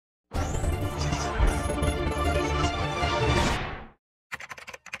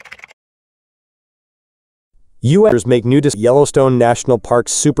USGS make new Yellowstone National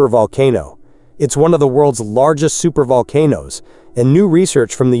Park's supervolcano. It's one of the world's largest supervolcanoes, and new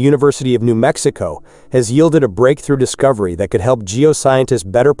research from the University of New Mexico has yielded a breakthrough discovery that could help geoscientists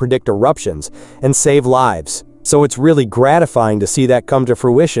better predict eruptions and save lives. So it's really gratifying to see that come to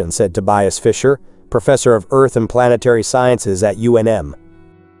fruition, said Tobias Fischer, professor of Earth and Planetary Sciences at UNM.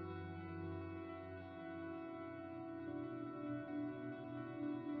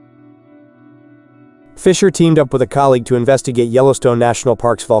 Fischer teamed up with a colleague to investigate Yellowstone National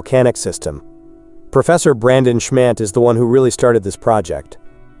Park's volcanic system. Professor Brandon Schmant is the one who really started this project.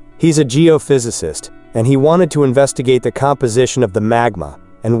 He's a geophysicist, and he wanted to investigate the composition of the magma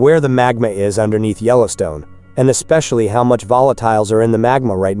and where the magma is underneath Yellowstone, and especially how much volatiles are in the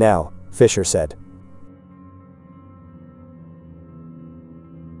magma right now, Fischer said.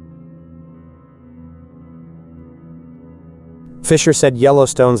 Fischer said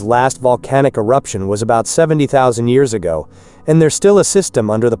Yellowstone's last volcanic eruption was about 70,000 years ago, and there's still a system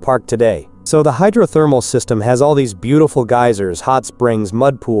under the park today. So the hydrothermal system has all these beautiful geysers, hot springs,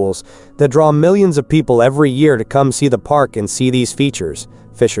 mud pools that draw millions of people every year to come see the park and see these features,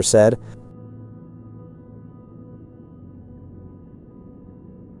 Fischer said.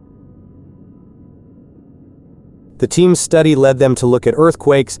 The team's study led them to look at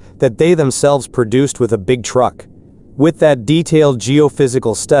earthquakes that they themselves produced with a big truck. With that detailed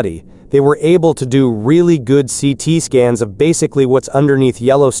geophysical study, they were able to do really good CT scans of basically what's underneath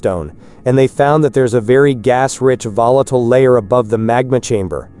Yellowstone, and they found that there's a very gas-rich volatile layer above the magma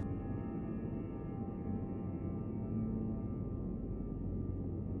chamber.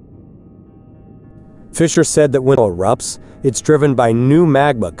 Fischer said that when it erupts, it's driven by new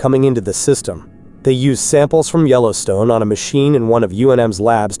magma coming into the system. They used samples from Yellowstone on a machine in one of UNM's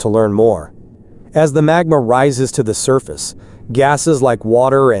labs to learn more. As the magma rises to the surface, gases like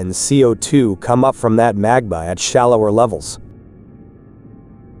water and CO2 come up from that magma at shallower levels.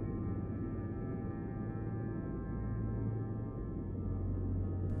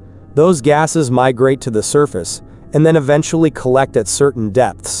 Those gases migrate to the surface and then eventually collect at certain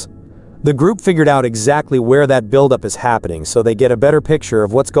depths. The group figured out exactly where that buildup is happening, so they get a better picture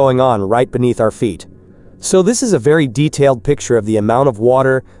of what's going on right beneath our feet. So this is a very detailed picture of the amount of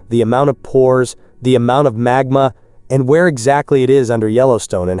water, the amount of pores, the amount of magma, and where exactly it is under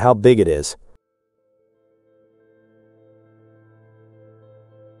Yellowstone and how big it is.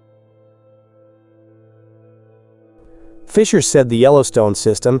 Fischer said the Yellowstone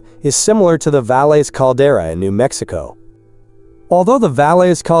system is similar to the Valles caldera in New Mexico. Although the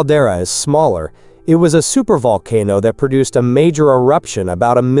Valles caldera is smaller, it was a supervolcano that produced a major eruption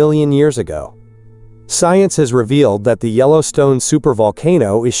about 1 million years ago. Science has revealed that the Yellowstone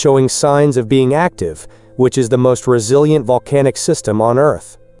supervolcano is showing signs of being active, which is the most resilient volcanic system on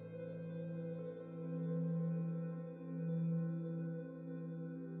Earth.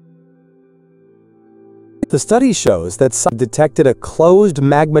 The study shows that scientists detected a closed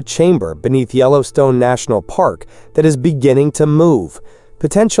magma chamber beneath Yellowstone National Park that is beginning to move,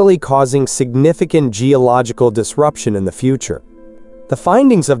 potentially causing significant geological disruption in the future. The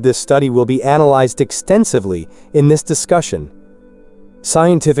findings of this study will be analyzed extensively in this discussion.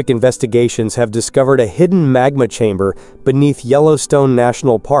 Scientific investigations have discovered a hidden magma chamber beneath Yellowstone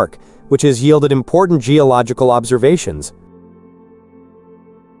National Park, which has yielded important geological observations.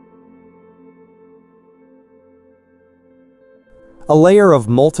 A layer of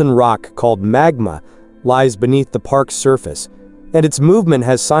molten rock called magma lies beneath the park's surface, and its movement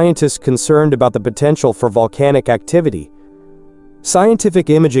has scientists concerned about the potential for volcanic activity.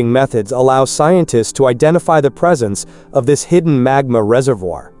 Scientific imaging methods allow scientists to identify the presence of this hidden magma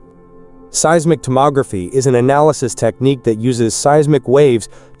reservoir. Seismic tomography is an analysis technique that uses seismic waves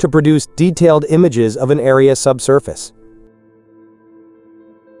to produce detailed images of an area subsurface.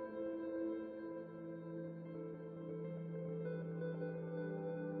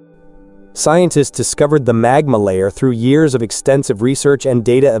 Scientists discovered the magma layer through years of extensive research and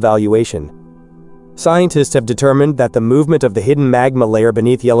data evaluation. Scientists have determined that the movement of the hidden magma layer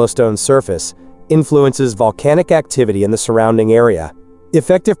beneath Yellowstone's surface influences volcanic activity in the surrounding area.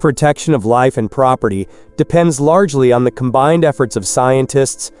 Effective protection of life and property depends largely on the combined efforts of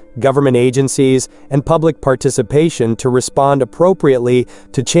scientists, government agencies, and public participation to respond appropriately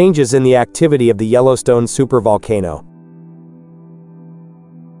to changes in the activity of the Yellowstone supervolcano.